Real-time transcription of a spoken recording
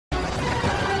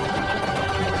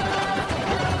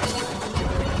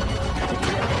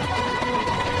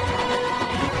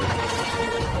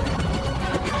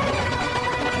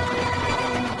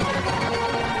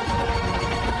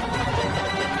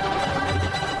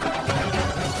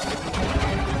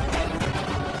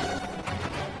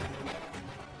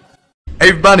Hey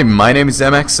everybody, my name is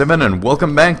MX7 and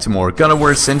welcome back to more GoW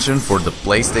Ascension for the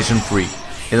PlayStation 3.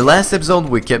 In the last episode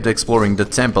we kept exploring the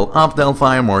Temple of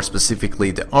Delphi, more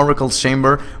specifically the Oracle's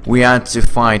Chamber. We had to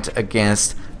fight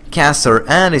against Castor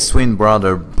and his twin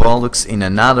brother Pollux in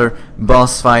another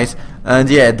boss fight, and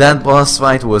yeah, that boss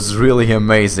fight was really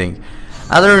amazing.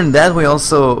 Other than that, we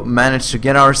also managed to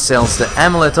get ourselves the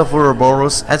Amulet of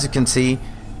Uroborus, as you can see,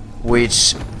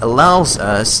 which allows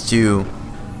us to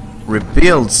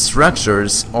rebuild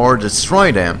structures or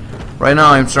destroy them. Right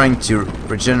now I'm trying to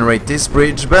regenerate this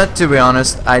bridge, but to be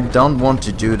honest I don't want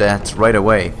to do that right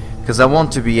away because I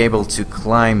want to be able to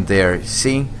climb there, you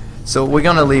see? So we're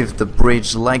gonna leave the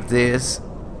bridge like this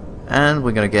and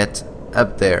we're gonna get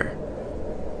up there.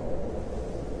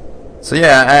 So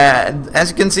yeah, as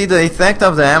you can see, the effect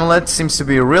of the amulet seems to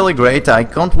be really great. I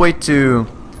can't wait to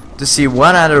see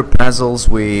what other puzzles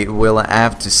we will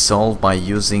have to solve by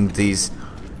using this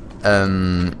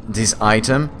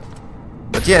item.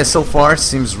 But yeah, so far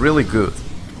seems really good.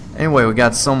 Anyway, we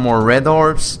got some more red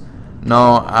orbs.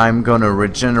 Now I'm gonna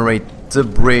regenerate the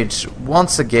bridge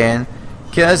once again,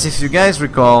 because if you guys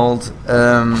recalled,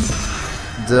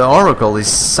 the Oracle is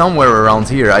somewhere around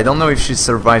here. I don't know if she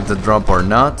survived the drop or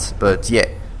not, but yeah,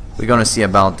 we're gonna see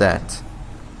about that.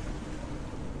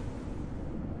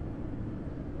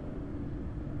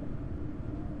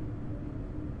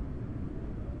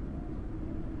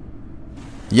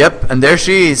 Yep, and there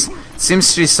she is.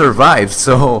 Seems she survived,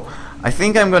 so I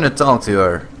think I'm gonna talk to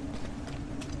her.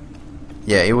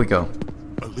 Yeah, here we go.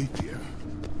 Aletheia.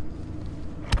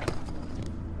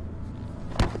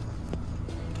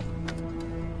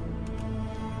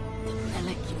 The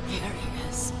relic you carry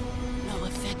has no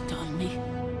effect on me.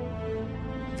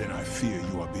 Then I fear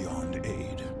you are beyond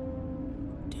aid.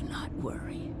 Do not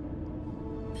worry.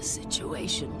 The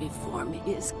situation before me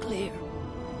is clear.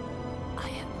 I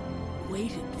have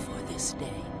waited for this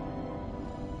day.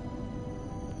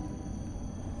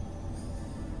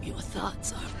 Your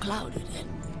thoughts are clouded and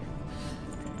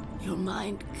your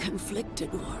mind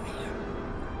conflicted, warrior.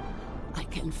 I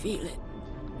can feel it.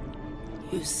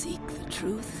 You seek the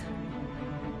truth?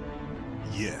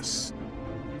 Yes.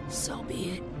 So be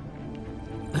it.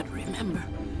 But remember,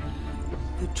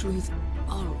 the truth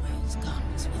always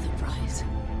comes with a price.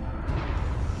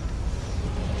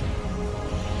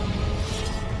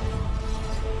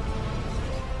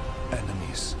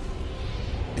 Enemies.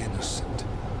 Innocent.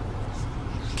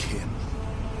 Kin.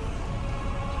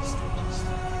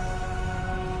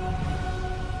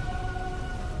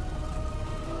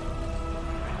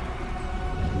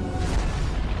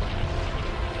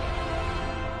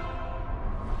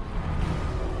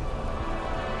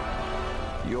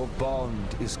 Your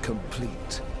bond is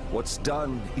complete. What's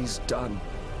done is done.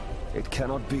 It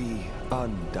cannot be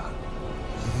undone.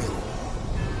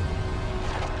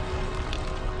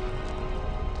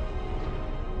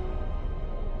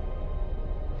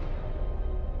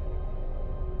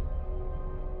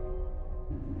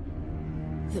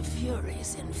 The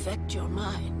Furies infect your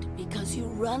mind because you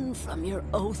run from your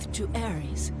oath to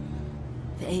Ares.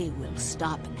 They will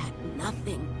stop at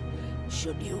nothing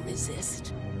should you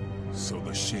resist. So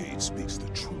the Shade speaks the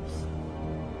truth.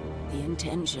 The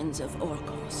intentions of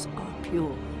Orcos are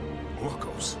pure.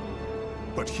 Orcos?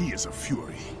 But he is a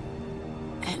Fury.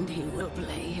 And he will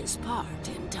play his part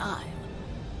in time.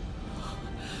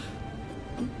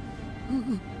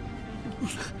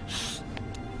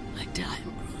 My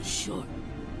time grows short.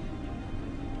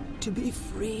 To be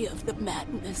free of the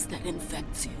madness that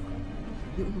infects you,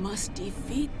 you must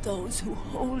defeat those who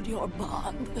hold your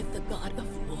bond with the god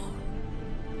of war.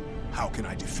 How can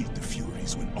I defeat the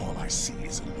Furies when all I see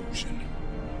is illusion?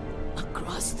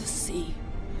 Across the sea,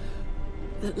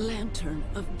 the lantern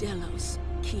of Delos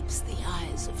keeps the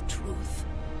eyes of truth.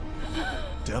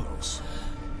 Delos?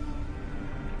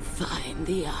 Find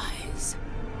the eyes,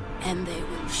 and they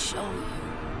will show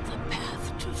you the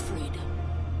path to freedom.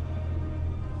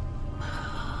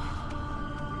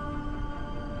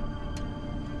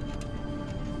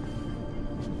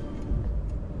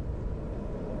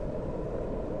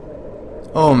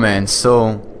 Oh man,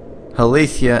 so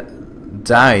Aletheia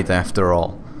died after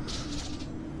all.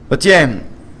 But yeah,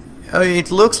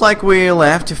 it looks like we'll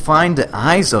have to find the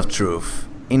Eyes of Truth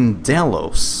in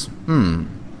Delos.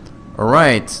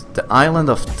 Alright, the Island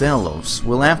of Delos.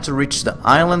 We'll have to reach the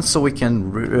island so we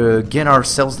can get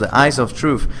ourselves the Eyes of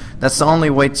Truth. That's the only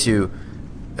way to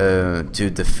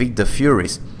defeat the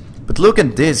Furies. But look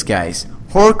at this, guys.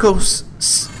 Orcos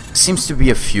seems to be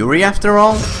a Fury after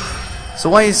all. So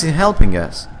why is he helping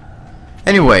us?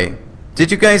 Anyway,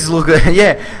 did you guys look at...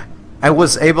 yeah, I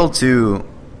was able to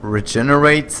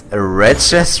regenerate a red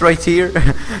chest right here.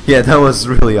 Yeah, that was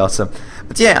really awesome.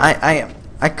 But yeah,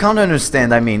 I can't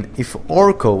understand. I mean, if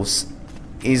Orcos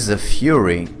is a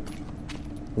Fury,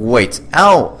 wait,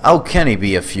 how can he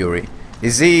be a Fury?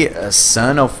 Is he a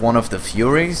son of one of the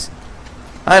Furies?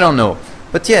 I don't know.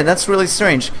 But yeah, that's really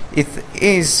strange. If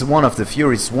he is one of the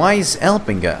Furies, why is he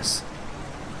helping us?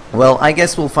 Well, I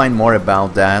guess we'll find more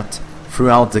about that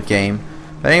throughout the game.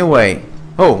 But anyway,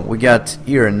 oh, we got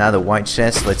here another white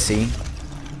chest, let's see.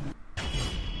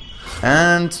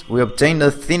 And we obtained a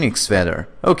Phoenix Feather.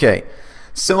 Okay,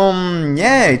 so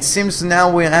yeah, it seems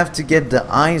now we have to get the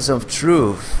Eyes of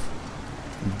Truth.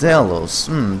 Delos,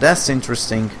 that's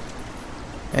interesting.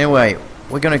 Anyway,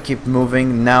 we're gonna keep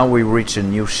moving. Now we reach a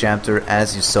new chapter,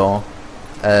 as you saw.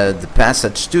 The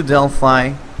passage to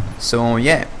Delphi. So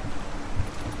yeah.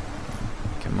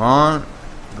 Come on.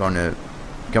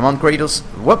 Come on, Kratos.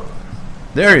 Whoop!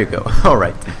 There you go.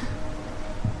 Alright.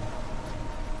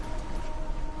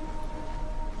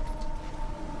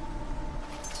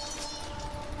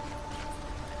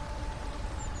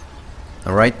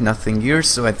 Alright, nothing here,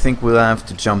 so I think we'll have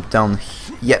to jump down.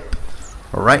 Yep.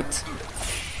 Alright.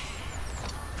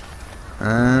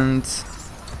 And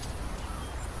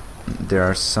there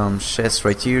are some chests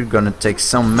right here. Gonna take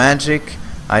some magic.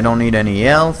 I don't need any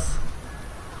health.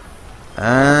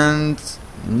 And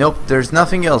nope, there's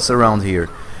nothing else around here.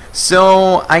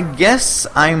 So I guess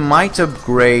I might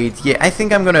upgrade. Yeah, I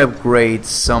think I'm gonna upgrade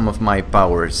some of my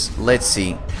powers. Let's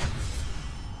see.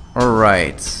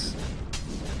 Alright.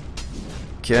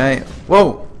 Okay.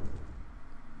 Whoa!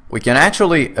 We can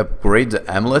actually upgrade the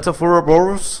Amulet of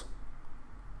Uroborus.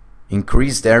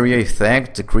 Increased area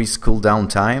effect, decreased cooldown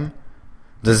time.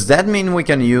 Does that mean we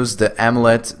can use the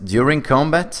amulet during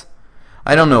combat?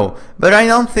 I don't know, but I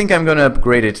don't think I'm gonna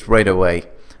upgrade it right away.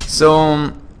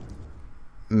 So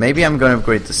maybe I'm gonna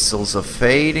upgrade the Souls of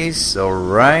Hades.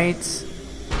 Alright.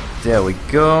 There we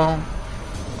go.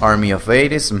 Army of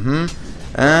Hades,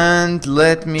 And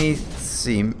let me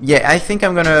see. Yeah, I think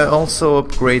I'm gonna also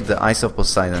upgrade the Eyes of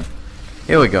Poseidon.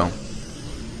 Here we go.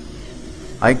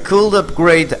 I could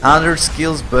upgrade other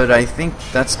skills, but I think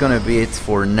that's gonna be it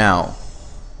for now.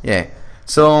 Yeah,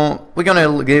 so we're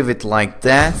gonna give it like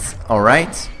that,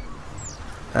 alright.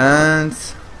 And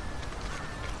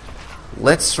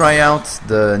let's try out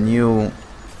the new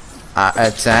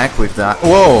attack with the...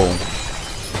 Whoa!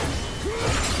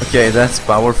 Okay, that's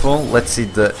powerful. Let's see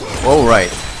the...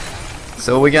 Alright.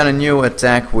 So we got a new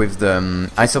attack with the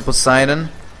Eyes of Poseidon.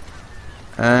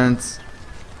 And...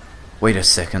 wait a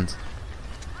second.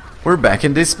 We're back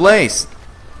in this place.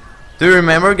 Do you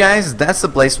remember, guys? That's the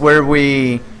place where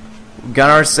we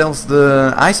got ourselves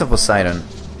the Eyes of Poseidon.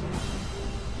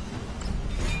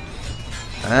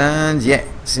 And yeah,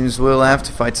 seems we'll have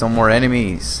to fight some more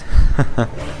enemies.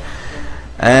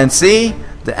 And see,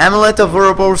 the Amulet of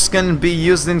Uroborus can be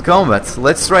used in combat.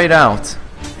 Let's try it out.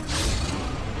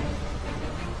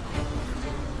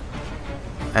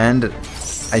 And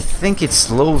I think it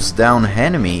slows down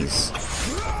enemies.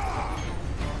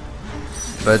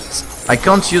 But I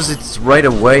can't use it right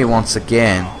away once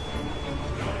again.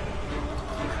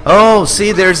 Oh,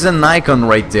 see, there's an icon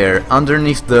right there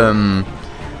underneath the...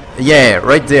 yeah,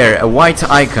 right there, a white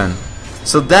icon.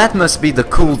 So that must be the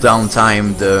cooldown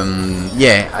time.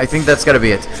 Yeah, I think that's gotta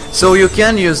be it. So you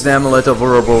can use the Amulet of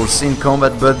Uroborus in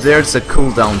combat, but there's a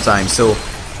cooldown time. So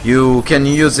you can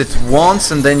use it once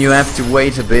and then you have to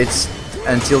wait a bit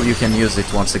until you can use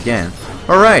it once again.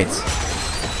 Alright.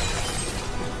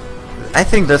 I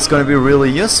think that's gonna be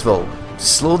really useful.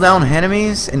 Slow down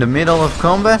enemies in the middle of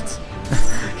combat?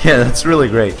 Yeah, that's really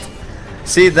great.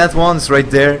 See, that one's right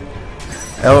there.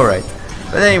 Alright.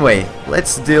 But anyway,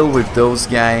 let's deal with those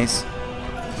guys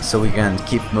so we can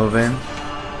keep moving.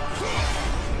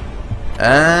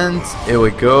 And here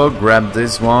we go, grab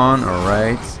this one,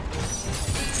 alright.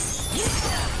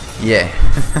 Yeah.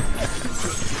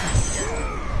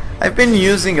 I've been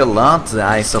using a lot the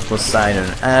Eyes of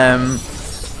Poseidon.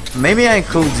 Maybe I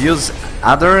could use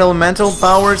other elemental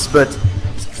powers, but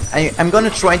I'm gonna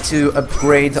try to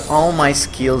upgrade all my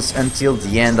skills until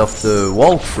the end of the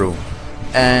walkthrough.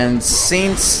 And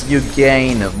since you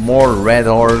gain more red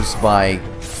orbs by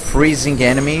freezing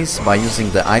enemies by using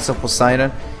the Eyes of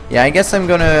Poseidon, yeah, I guess I'm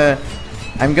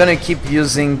gonna keep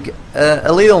using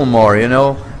a little more, you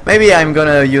know. Maybe I'm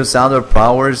gonna use other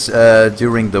powers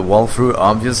during the walkthrough,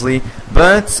 obviously,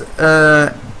 but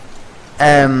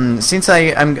since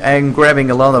I'm grabbing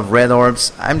a lot of red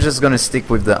orbs, I'm just gonna stick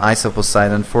with the Eyes of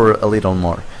Poseidon for a little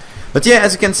more. But yeah,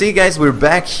 as you can see, guys, we're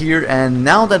back here, and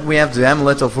now that we have the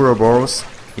Amulet of Uroborus,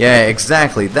 yeah,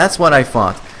 exactly, that's what I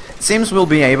thought. It seems we'll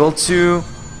be able to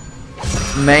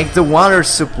make the water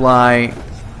supply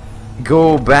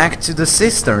go back to the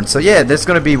cistern. So yeah, there's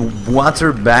gonna be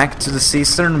water back to the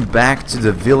cistern, back to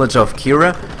the village of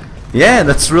Kira. Yeah,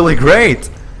 that's really great.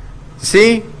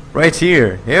 See? Right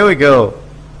here. Here we go.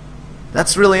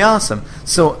 That's really awesome.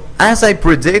 So as I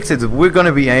predicted, we're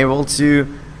gonna be able to,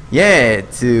 yeah,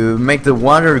 to make the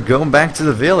water go back to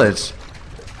the village.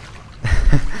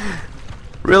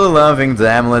 Really loving the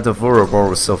Amulet of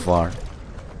Uroborus so far.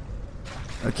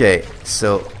 Okay,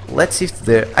 so let's see if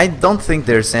there... I don't think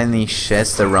there's any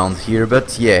chest around here,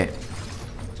 but yeah.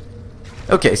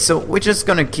 Okay, so we're just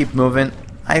gonna keep moving.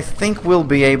 I think we'll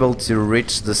be able to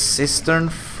reach the cistern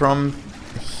from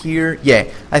here. Yeah,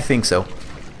 I think so.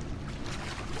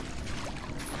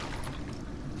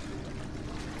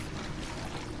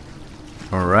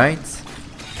 Alright.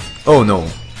 Oh no.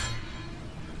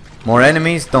 More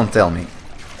enemies? Don't tell me.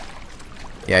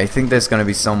 Yeah, I think there's gonna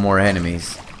be some more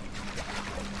enemies.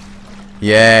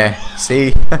 Yeah,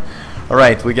 see?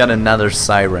 Alright, we got another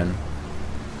siren.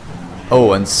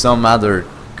 Oh, and some other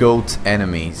goat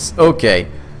enemies. Okay.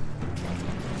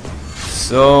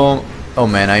 So... oh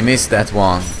man, I missed that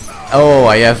one. Oh,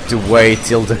 I have to wait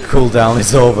till the cooldown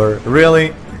is over.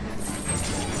 Really?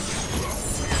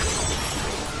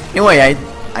 Anyway,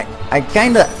 I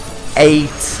kinda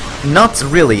ate... not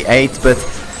really ate, but...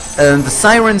 the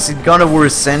sirens in God of War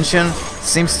Ascension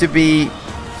seems to be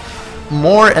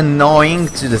more annoying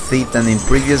to defeat than in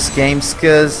previous games,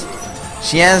 because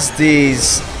she has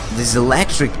this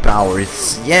electric power.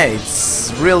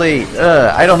 It's really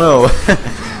I don't know.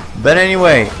 But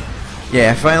anyway,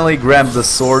 yeah, I finally grabbed the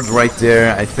sword right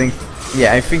there. I think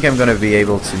I'm gonna be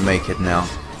able to make it now.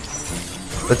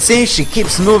 But see, she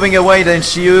keeps moving away, then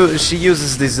she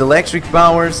uses these electric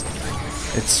powers.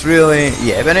 It's really,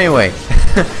 yeah, but anyway.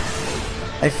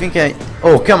 I think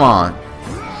oh, come on.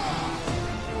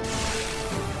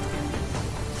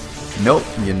 Nope,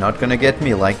 you're not gonna get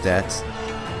me like that.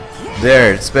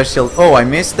 There, special... oh, I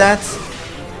missed that?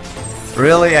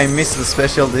 Really? I missed the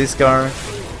special discard?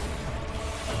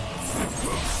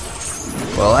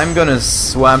 Well, I'm gonna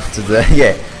swap to the...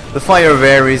 yeah, the fire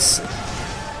varies.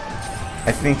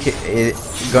 I think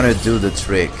it's gonna do the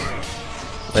trick.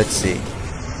 Let's see.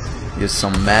 Use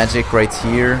some magic right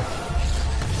here.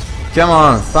 Come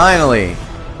on, finally!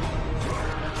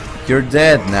 You're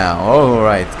dead now.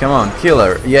 Alright, come on, kill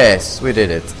her. Yes, we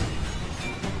did it.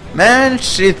 Man,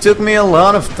 she took me a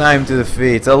lot of time to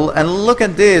defeat. And look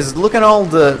at this. Look at all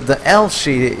the elf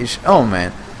she... oh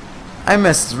man. I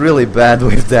messed really bad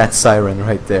with that siren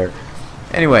right there.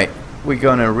 Anyway, we're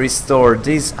gonna restore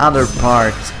this other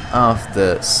part of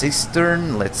the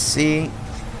cistern. Let's see.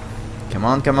 Come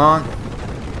on, come on.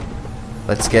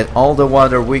 Let's get all the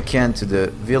water we can to the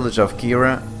village of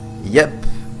Kira. Yep,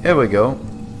 here we go.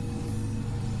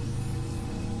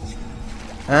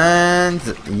 And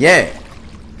yeah.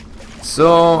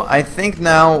 So I think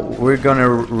now we're gonna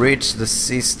reach the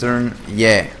cistern.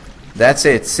 Yeah, that's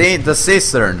it. See, the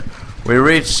cistern. We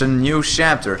reached a new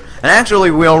chapter. And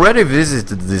actually we already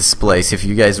visited this place, if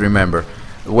you guys remember.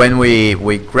 When we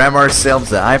grab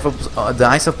ourselves the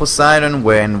Eyes of Poseidon,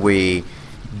 when we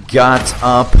got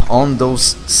up on those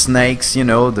snakes, you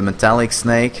know, the metallic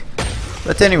snake.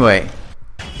 But anyway,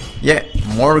 yeah,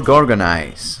 more Gorgon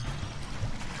eyes.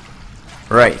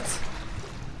 Right.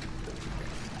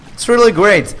 It's really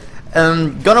great.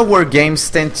 God of War games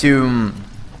tend to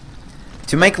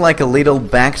make like a little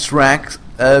backtrack,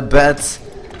 but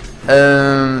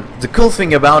the cool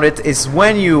thing about it is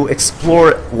when you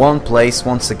explore one place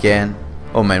once again.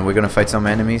 Oh man, we're gonna fight some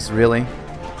enemies, really?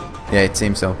 Yeah, it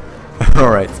seems so.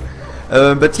 Alright.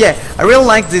 But yeah, I really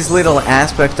like this little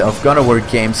aspect of God of War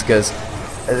games, because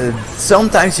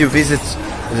sometimes you visit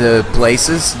the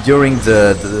places during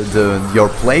your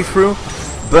playthrough,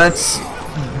 but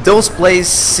those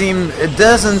places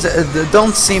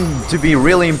don't seem to be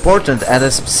really important at a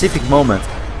specific moment.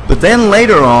 But then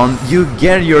later on you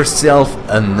get yourself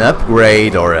an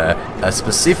upgrade or a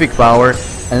specific power,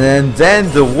 and then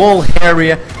the whole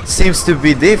area seems to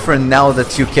be different now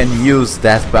that you can use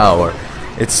that power.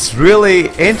 It's really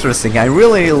interesting. I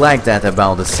really like that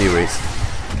about the series.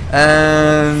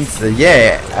 And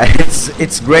yeah,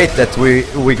 it's great that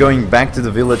we're going back to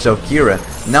the village of Kira.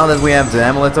 Now that we have the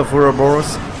Amulet of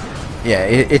Uroborus, yeah,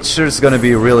 it sure is gonna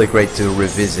be really great to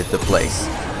revisit the place.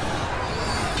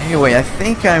 Anyway, I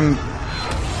think I'm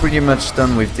pretty much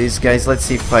done with these guys. Let's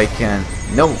see if I can...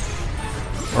 no!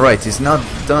 Alright, it's not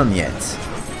done yet.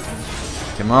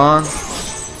 Come on.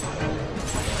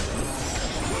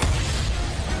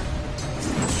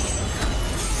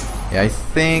 Yeah, I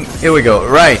think... here we go.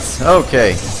 Right,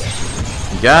 okay.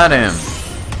 Got him.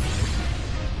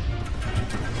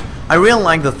 I really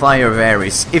like the Fire of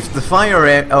Ares. If the Fire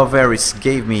of Ares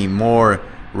gave me more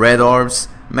red orbs,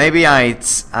 maybe I'd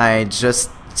just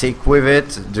stick with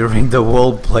it during the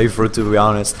whole playthrough, to be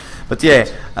honest. But yeah,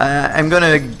 I'm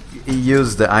gonna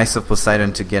use the Eyes of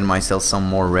Poseidon to get myself some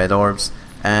more red orbs,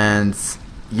 and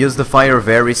use the Fire of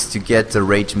Ares to get the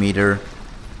rage meter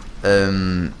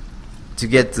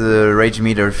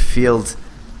filled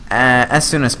as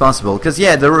soon as possible. Because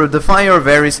yeah, the Fire of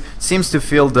Ares seems to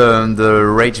fill the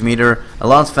rage meter a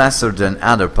lot faster than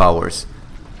other powers.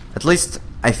 At least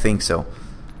I think so.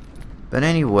 But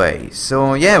anyway,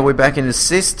 so yeah, we're back in the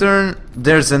cistern.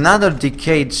 There's another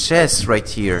decayed chest right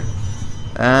here,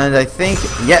 and I think,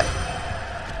 yeah,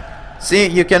 see,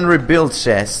 you can rebuild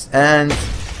chests. And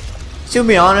to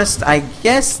be honest, I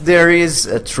guess there is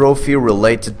a trophy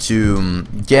related to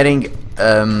getting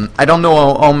I don't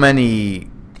know how many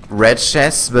red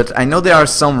chests, but I know there are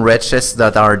some red chests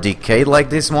that are decayed like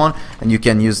this one, and you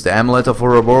can use the Amulet of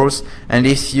Uroborus, and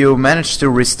if you manage to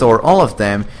restore all of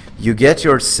them, you get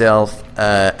yourself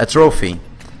a trophy.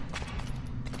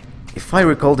 If I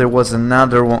recall, there was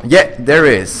another one. Yeah, there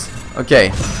is.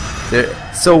 Okay,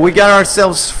 so we got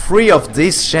ourselves free of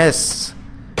these chests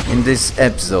in this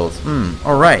episode.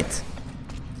 Alright.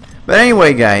 But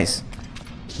anyway, guys,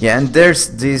 yeah, and there's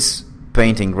this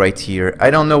painting right here.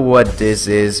 I don't know what this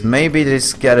is. Maybe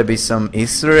this gotta be some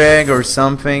Easter egg or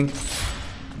something.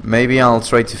 Maybe I'll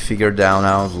try to figure that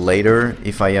out later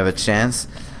if I have a chance.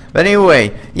 But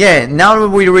anyway, yeah, now that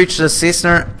we reached the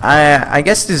cistern, I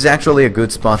guess this is actually a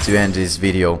good spot to end this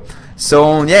video.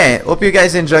 So yeah, hope you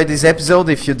guys enjoyed this episode.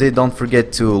 If you did, don't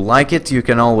forget to like it. You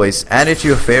can always add it to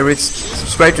your favorites,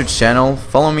 subscribe to the channel,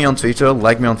 follow me on Twitter,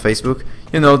 like me on Facebook,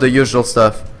 you know, the usual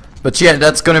stuff. But yeah,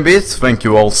 that's gonna be it. Thank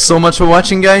you all so much for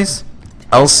watching, guys.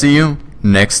 I'll see you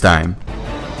next time.